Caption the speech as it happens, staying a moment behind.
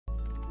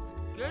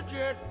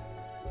Gidget!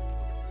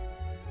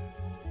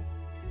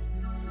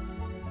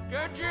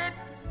 Gidget!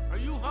 Are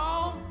you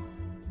home?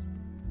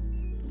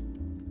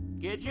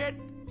 Gidget?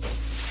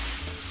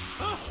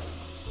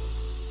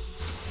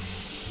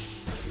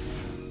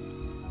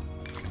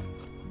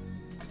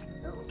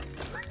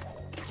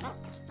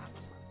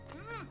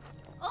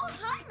 Oh,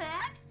 hi,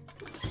 Max.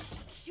 Do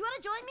you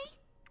want to join me?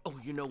 Oh,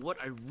 you know what?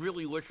 I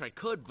really wish I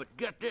could, but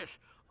get this.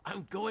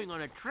 I'm going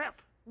on a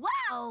trip.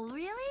 Wow,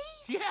 really?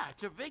 Yeah,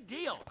 it's a big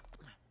deal.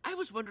 I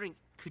was wondering,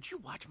 could you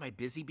watch my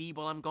Busy Bee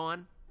while I'm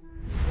gone?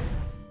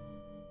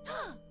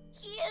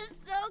 He is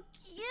so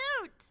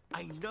cute.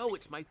 I know,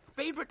 it's my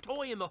favorite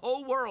toy in the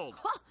whole world.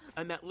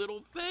 And that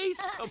little face.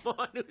 Come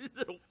on, his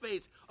little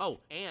face. Oh,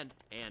 and,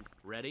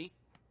 ready?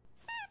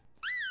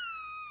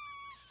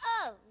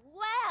 Oh,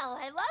 wow,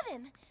 I love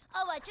him.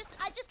 Oh, I just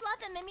love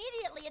him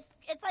immediately.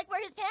 It's like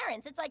we're his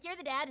parents. It's like you're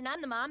the dad and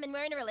I'm the mom and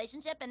we're in a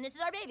relationship and this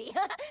is our baby.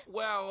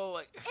 Well...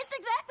 It's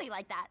exactly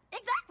like that.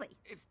 Exactly.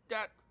 It's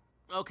that...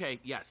 Okay,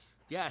 yes.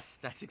 Yes,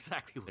 that's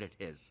exactly what it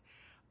is.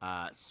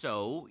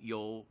 So,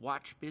 you'll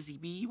watch Busy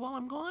Bee while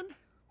I'm gone?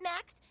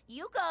 Max,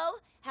 you go,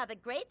 have a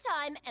great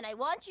time, and I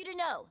want you to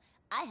know,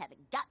 I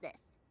haven't got this.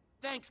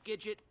 Thanks,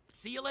 Gidget.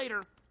 See you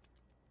later.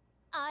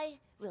 I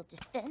will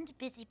defend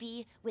Busy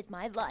Bee with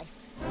my life.